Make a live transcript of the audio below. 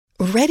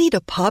Ready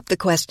to pop the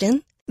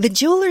question? The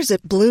jewelers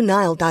at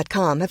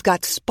BlueNile.com have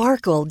got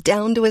sparkle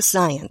down to a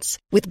science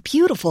with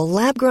beautiful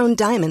lab-grown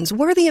diamonds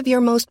worthy of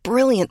your most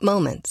brilliant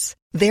moments.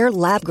 Their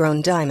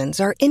lab-grown diamonds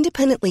are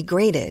independently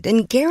graded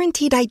and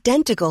guaranteed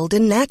identical to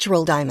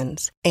natural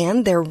diamonds,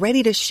 and they're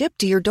ready to ship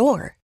to your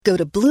door. Go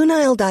to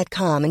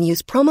BlueNile.com and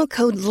use promo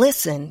code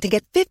LISTEN to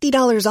get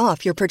 $50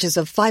 off your purchase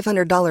of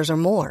 $500 or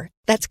more.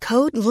 That's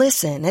code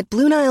LISTEN at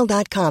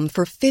BlueNile.com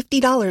for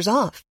 $50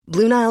 off.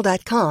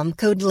 BlueNile.com,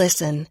 code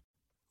LISTEN.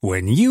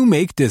 When you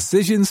make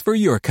decisions for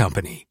your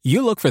company,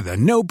 you look for the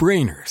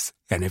no-brainers.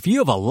 And if you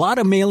have a lot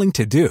of mailing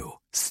to do,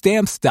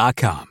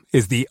 Stamps.com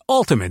is the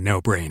ultimate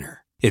no-brainer.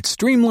 It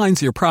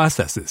streamlines your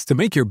processes to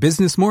make your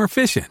business more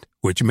efficient,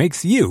 which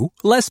makes you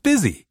less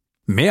busy.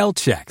 Mail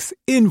checks,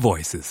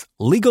 invoices,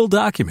 legal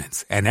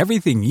documents, and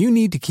everything you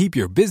need to keep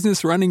your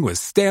business running with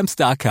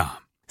Stamps.com.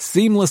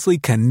 Seamlessly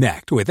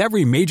connect with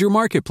every major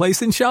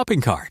marketplace and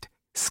shopping cart.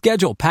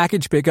 Schedule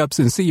package pickups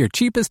and see your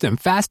cheapest and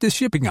fastest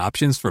shipping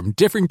options from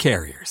different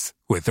carriers,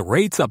 with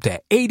rates up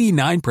to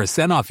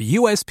 89% off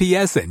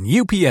USPS and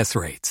UPS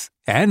rates.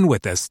 And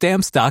with the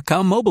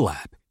Stamps.com mobile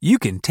app, you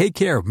can take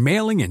care of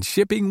mailing and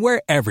shipping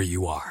wherever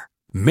you are.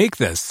 Make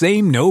the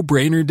same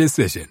no-brainer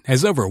decision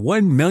as over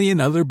 1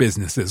 million other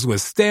businesses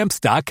with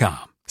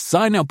Stamps.com.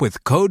 Sign up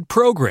with code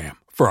PROGRAM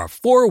for a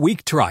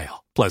 4-week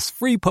trial, plus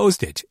free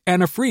postage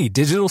and a free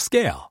digital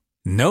scale.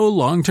 No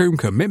long-term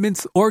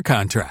commitments or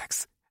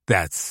contracts.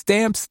 That's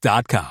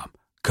Stamps.com.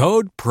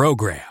 Code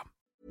PROGRAM.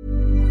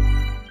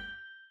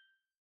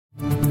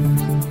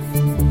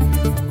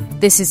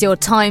 This is your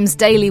Times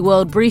Daily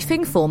World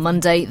Briefing for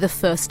Monday, the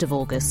 1st of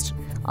August.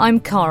 I'm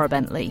Cara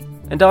Bentley.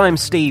 And I'm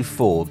Steve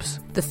Forbes.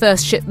 The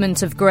first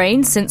shipment of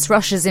grain since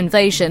Russia's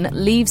invasion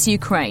leaves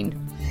Ukraine.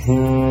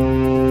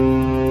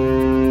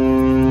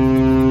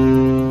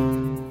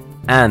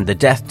 And the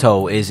death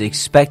toll is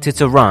expected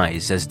to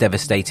rise as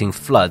devastating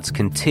floods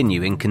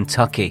continue in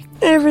Kentucky.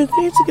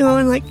 Everything's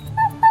gone,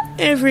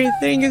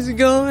 everything is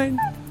gone.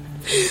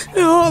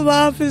 The whole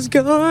life is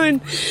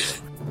gone.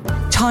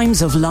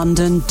 Times of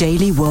London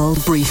Daily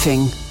World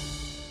Briefing.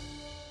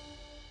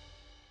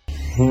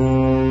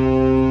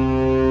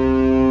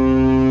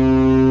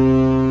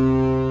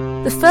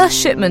 The first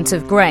shipment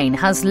of grain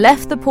has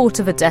left the port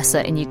of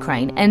Odessa in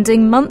Ukraine,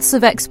 ending months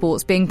of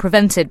exports being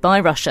prevented by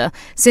Russia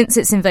since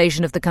its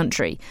invasion of the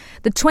country.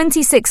 The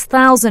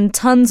 26,000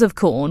 tons of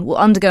corn will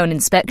undergo an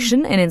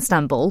inspection in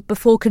Istanbul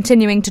before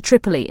continuing to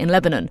Tripoli in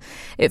Lebanon.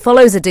 It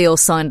follows a deal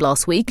signed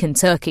last week in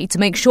Turkey to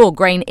make sure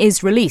grain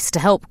is released to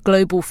help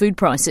global food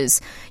prices.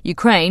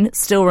 Ukraine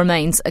still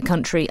remains a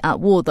country at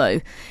war,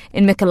 though.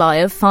 In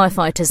Mykolaiv,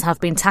 firefighters have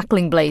been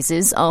tackling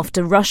blazes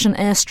after Russian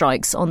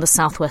airstrikes on the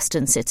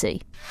southwestern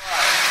city.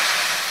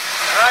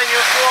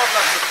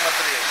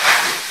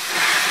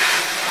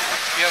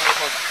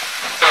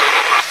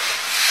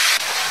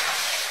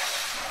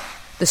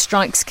 The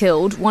strikes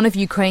killed one of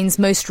Ukraine's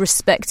most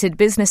respected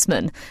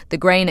businessmen, the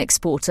grain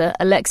exporter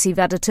Alexei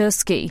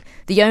Vadotursky,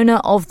 the owner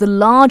of the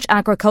large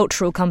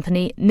agricultural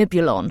company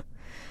Nibulon.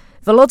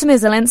 Volodymyr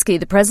Zelensky,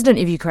 the president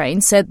of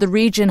Ukraine, said the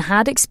region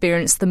had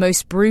experienced the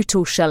most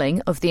brutal shelling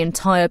of the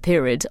entire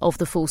period of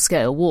the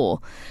full-scale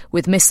war,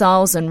 with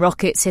missiles and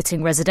rockets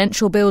hitting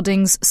residential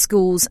buildings,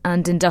 schools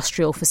and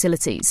industrial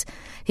facilities.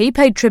 He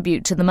paid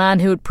tribute to the man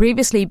who had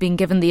previously been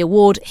given the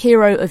award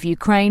Hero of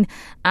Ukraine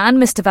and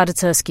Mr.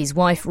 Vadotursky's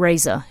wife,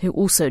 Reza, who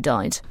also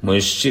died. My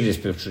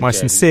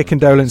sincere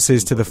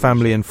condolences to the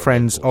family and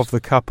friends of the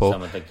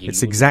couple.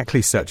 It's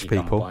exactly such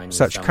people,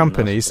 such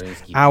companies,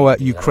 our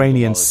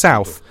Ukrainian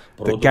South,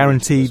 that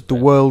guaranteed the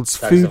world's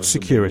food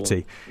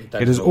security.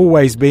 It has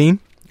always been,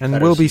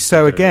 and will be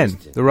so again.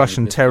 The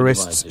Russian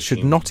terrorists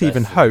should not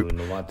even hope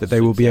that they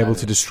will be able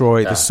to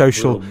destroy the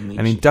social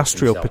and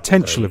industrial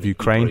potential of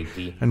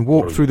Ukraine and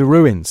walk through the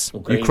ruins.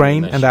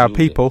 Ukraine and our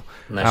people,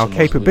 our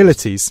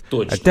capabilities,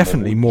 are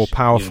definitely more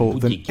powerful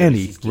than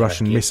any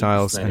Russian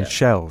missiles and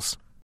shells.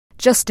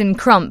 Justin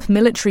Crump,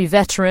 military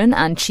veteran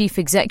and chief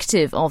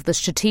executive of the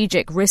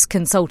strategic risk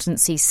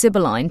consultancy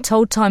Sibylline,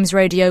 told Times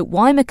Radio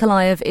why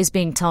Mykolaiv is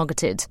being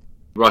targeted.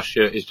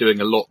 Russia is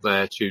doing a lot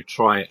there to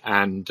try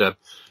and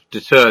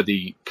deter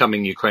the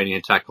coming Ukrainian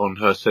attack on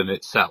Kherson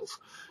itself.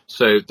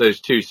 So those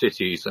two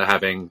cities are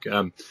having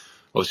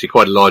obviously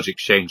quite a large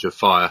exchange of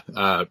fire,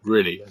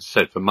 really, as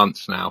I said, for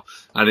months now.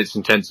 And it's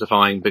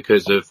intensifying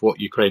because of what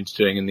Ukraine's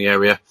doing in the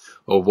area,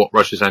 or what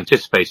Russia's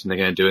anticipating they're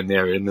going to do in the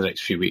area in the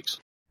next few weeks.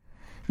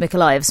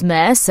 Mykolaiev's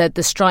mayor said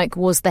the strike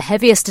was the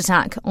heaviest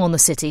attack on the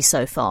city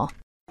so far.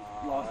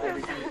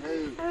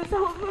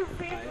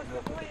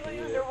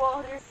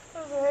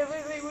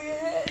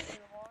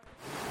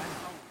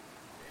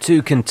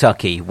 To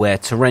Kentucky, where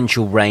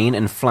torrential rain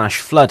and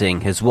flash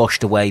flooding has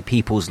washed away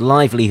people's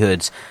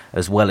livelihoods,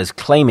 as well as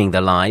claiming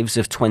the lives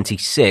of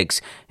 26,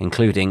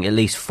 including at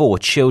least 4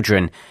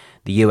 children.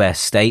 The US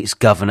state's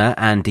Governor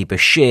Andy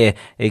Beshear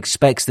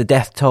expects the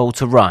death toll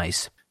to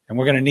rise. And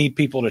we're going to need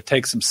people to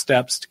take some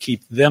steps to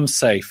keep them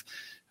safe.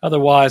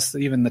 Otherwise,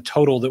 even the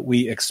total that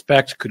we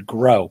expect could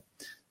grow.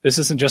 This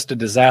isn't just a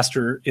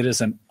disaster, it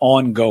is an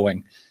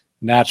ongoing.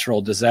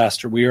 natural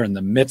disaster. We are in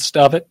the midst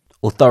of it.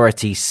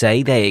 Authorities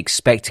say they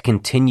expect to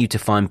continue to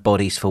find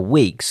bodies for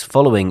weeks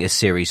following a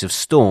series of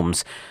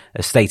storms.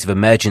 A state of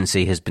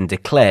emergency has been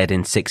declared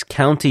in 6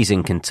 counties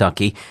in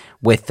Kentucky,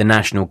 with the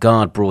National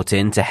Guard brought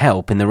in to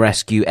help in the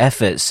rescue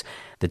efforts.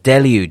 The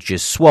deluge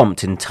has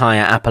swamped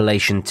entire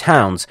Appalachian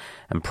towns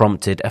and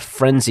prompted a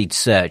frenzied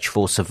search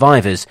for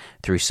survivors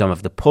through some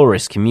of the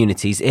poorest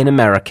communities in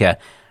America.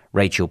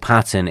 Rachel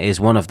Patton is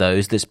one of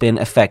those that's been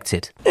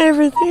affected.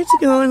 Everything's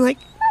gone, like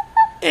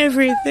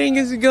everything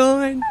is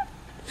gone.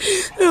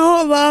 The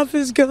whole life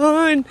is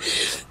gone.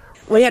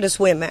 We had to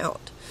swim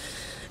out,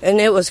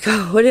 and it was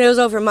cold. It was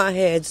over my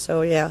head,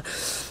 so yeah,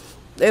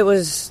 it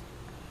was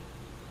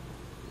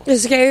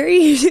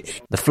scary.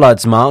 The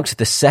floods marked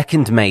the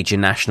second major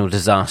national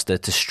disaster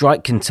to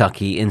strike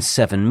Kentucky in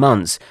 7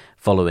 months,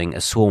 following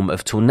a swarm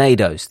of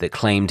tornadoes that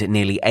claimed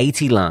nearly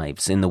 80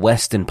 lives in the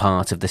western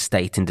part of the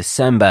state in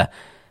December.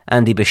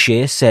 Andy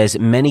Bashir says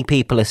many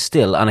people are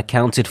still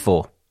unaccounted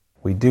for.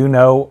 We do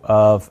know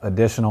of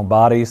additional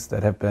bodies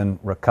that have been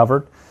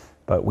recovered,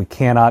 but we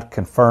cannot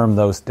confirm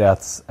those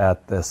deaths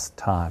at this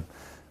time.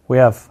 We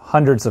have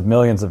hundreds of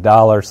millions of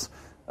dollars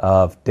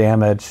of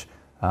damage,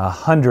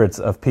 hundreds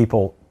of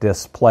people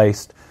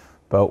displaced,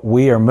 but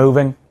we are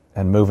moving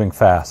and moving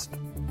fast.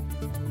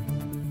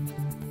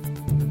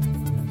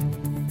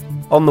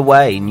 On the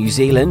way, New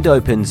Zealand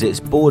opens its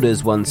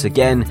borders once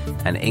again,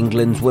 and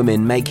England's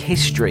women make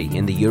history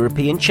in the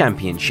European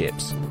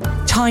Championships.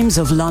 Times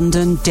of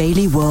London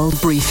Daily World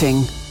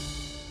Briefing.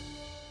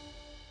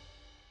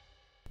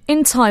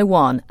 In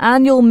Taiwan,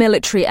 annual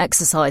military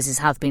exercises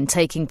have been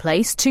taking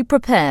place to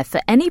prepare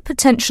for any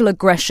potential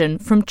aggression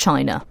from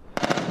China.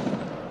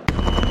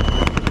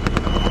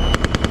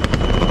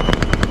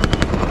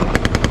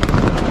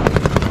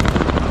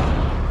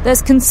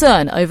 There's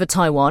concern over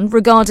Taiwan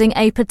regarding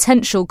a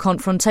potential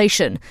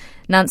confrontation.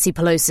 Nancy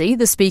Pelosi,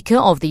 the Speaker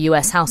of the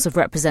US House of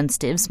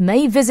Representatives,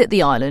 may visit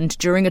the island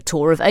during a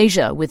tour of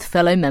Asia with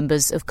fellow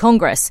members of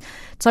Congress.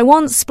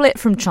 Taiwan split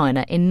from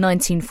China in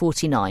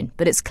 1949,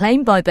 but it's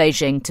claimed by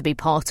Beijing to be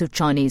part of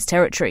Chinese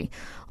territory.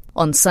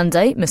 On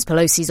Sunday, Ms.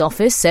 Pelosi's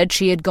office said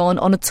she had gone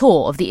on a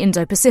tour of the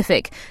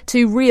Indo-Pacific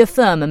to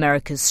reaffirm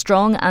America's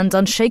strong and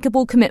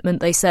unshakable commitment,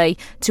 they say,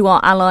 to our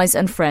allies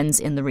and friends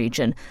in the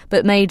region,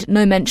 but made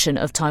no mention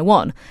of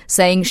Taiwan,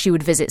 saying she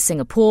would visit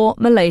Singapore,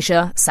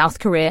 Malaysia, South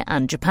Korea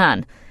and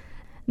Japan.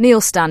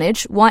 Neil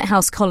Stanage, White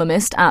House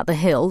columnist at The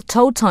Hill,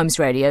 told Times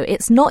Radio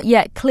it's not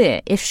yet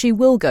clear if she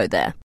will go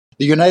there.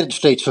 The United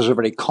States has a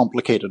very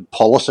complicated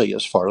policy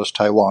as far as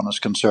Taiwan is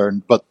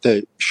concerned, but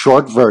the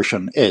short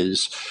version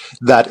is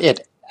that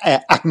it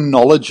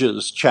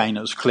acknowledges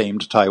China's claim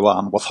to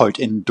Taiwan without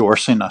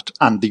endorsing it,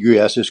 and the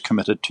US is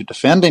committed to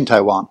defending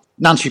Taiwan.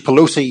 Nancy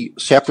Pelosi,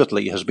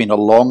 separately, has been a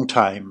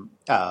long-time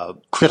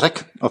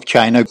critic of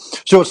China.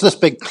 So it's this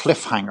big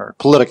cliffhanger,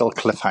 political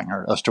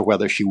cliffhanger, as to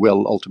whether she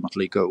will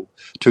ultimately go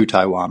to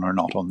Taiwan or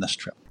not on this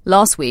trip.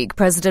 Last week,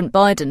 President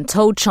Biden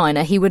told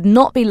China he would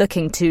not be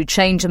looking to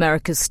change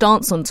America's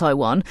stance on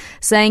Taiwan,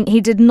 saying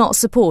he did not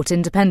support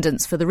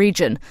independence for the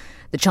region.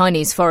 The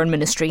Chinese Foreign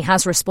Ministry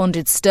has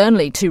responded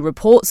sternly to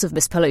reports of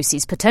Ms.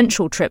 Pelosi's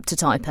potential trip to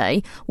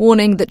Taipei,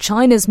 warning that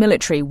China's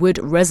military would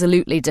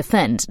resolutely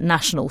defend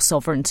national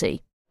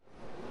sovereignty.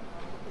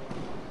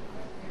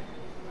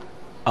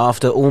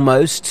 After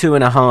almost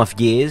 2.5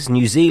 years,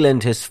 New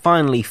Zealand has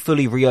finally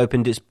fully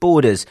reopened its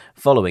borders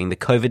following the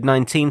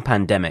COVID-19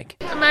 pandemic.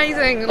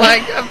 Amazing,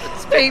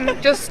 it's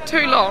been just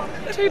too long.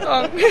 Just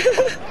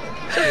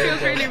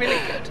feels really, really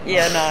good.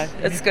 Yeah,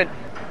 no, it's good.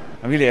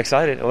 I'm really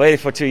excited. I waited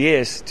for 2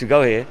 years to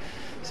go here,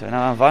 so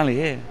now I'm finally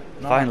here.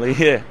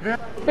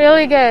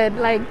 Really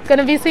good,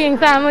 gonna be seeing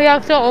family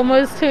after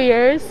almost 2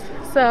 years,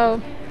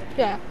 so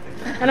yeah.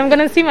 And I'm going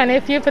to see my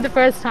nephew for the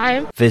first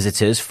time.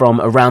 Visitors from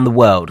around the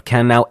world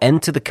can now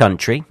enter the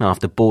country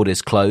after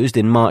borders closed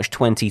in March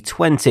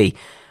 2020.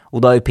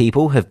 Although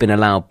people have been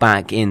allowed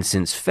back in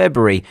since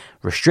February,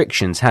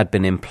 restrictions had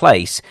been in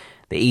place.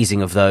 The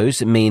easing of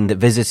those mean that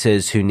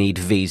visitors who need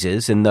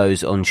visas and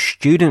those on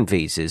student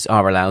visas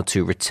are allowed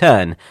to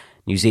return.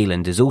 New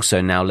Zealand is also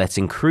now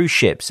letting cruise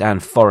ships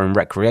and foreign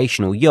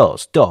recreational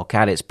yachts dock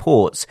at its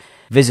ports.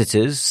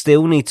 Visitors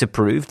still need to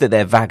prove that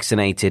they're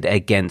vaccinated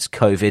against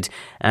COVID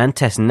and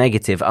test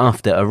negative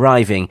after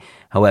arriving.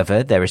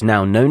 However, there is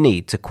now no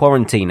need to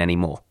quarantine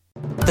anymore.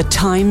 The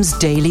Times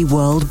Daily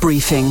World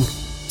Briefing.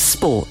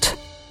 Sport.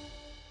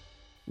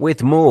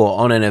 With more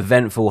on an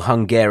eventful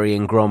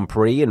Hungarian Grand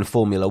Prix in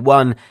Formula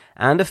One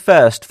and a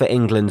first for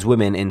England's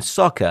women in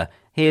soccer,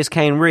 here's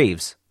Kane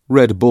Reeves.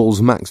 Red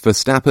Bull's Max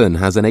Verstappen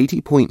has an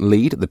 80-point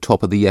lead at the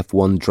top of the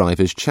F1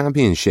 Drivers'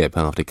 Championship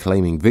after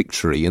claiming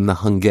victory in the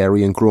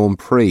Hungarian Grand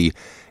Prix.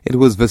 It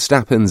was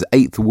Verstappen's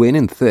 8th win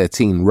in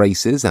 13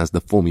 races as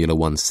the Formula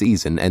One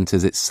season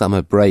enters its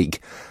summer break.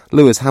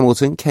 Lewis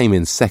Hamilton came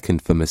in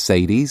second for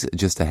Mercedes,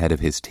 just ahead of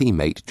his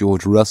teammate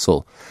George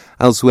Russell.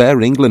 Elsewhere,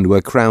 England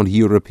were crowned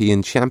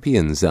European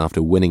champions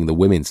after winning the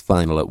women's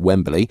final at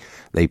Wembley.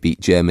 They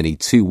beat Germany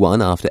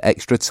 2-1 after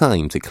extra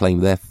time to claim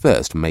their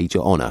first major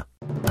honour.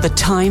 The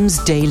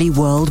Times Daily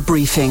World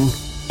Briefing.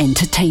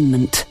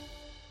 entertainment.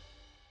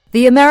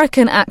 The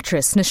American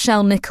actress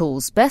Nichelle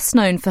Nichols, best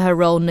known for her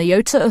role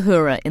Nyota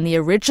Uhura in the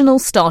original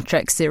Star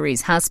Trek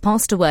series, has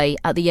passed away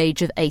at the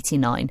age of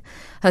 89.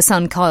 Her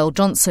son Kyle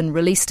Johnson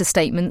released a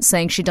statement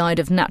saying she died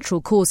of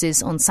natural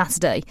causes on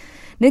Saturday.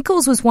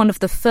 Nichols was one of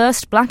the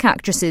first black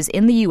actresses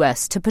in the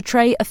US to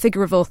portray a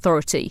figure of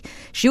authority.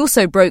 She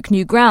also broke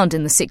new ground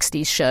in the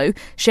 60s show,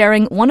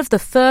 sharing one of the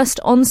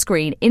first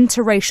on-screen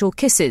interracial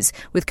kisses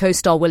with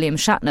co-star William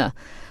Shatner.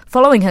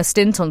 Following her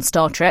stint on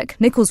Star Trek,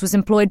 Nichols was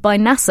employed by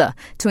NASA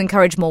to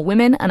encourage more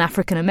women and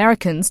African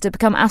Americans to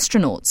become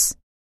astronauts.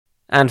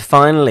 And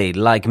finally,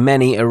 like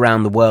many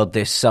around the world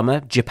this summer,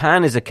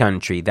 Japan is a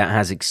country that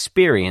has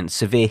experienced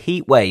severe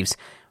heat waves.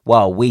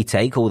 While we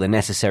take all the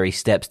necessary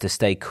steps to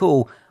stay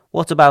cool,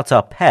 what about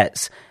our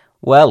pets?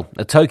 Well,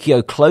 a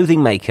Tokyo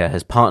clothing maker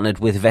has partnered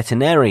with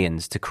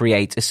veterinarians to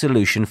create a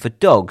solution for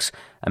dogs,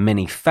 a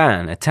mini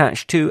fan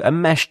attached to a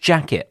mesh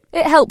jacket.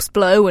 It helps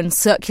blow and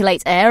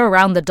circulate air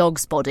around the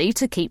dog's body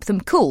to keep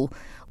them cool.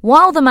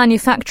 While the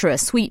manufacturer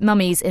Sweet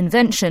Mummy's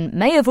invention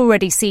may have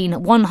already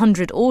seen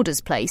 100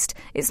 orders placed,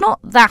 it's not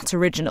that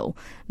original.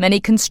 Many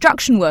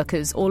construction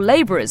workers or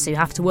labourers who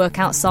have to work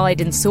outside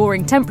in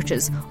soaring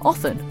temperatures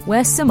often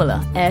wear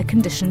similar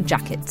air-conditioned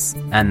jackets.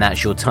 And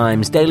that's your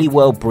Times Daily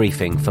World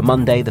Briefing for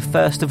Monday the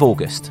 1st of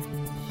August.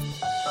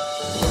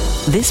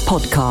 This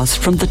podcast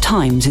from The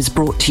Times is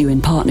brought to you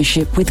in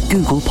partnership with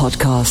Google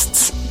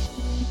Podcasts.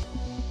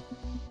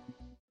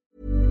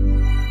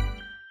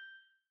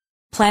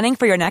 Planning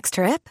for your next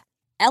trip?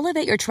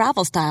 Elevate your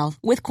travel style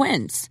with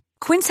Quince.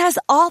 Quince has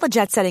all the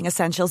jet-setting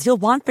essentials you'll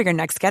want for your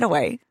next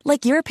getaway,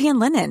 like European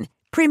linen,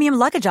 premium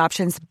luggage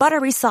options,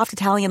 buttery soft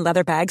Italian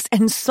leather bags,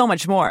 and so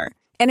much more.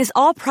 And is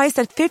all priced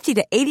at 50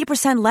 to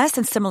 80% less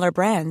than similar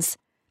brands.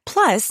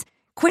 Plus,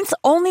 Quince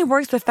only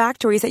works with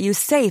factories that use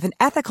safe and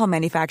ethical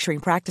manufacturing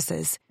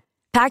practices.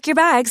 Pack your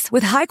bags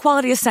with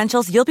high-quality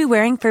essentials you'll be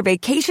wearing for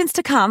vacations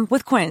to come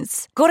with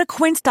Quince. Go to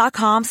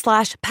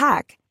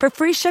quince.com/pack for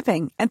free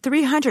shipping and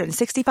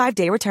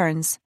 365-day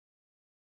returns.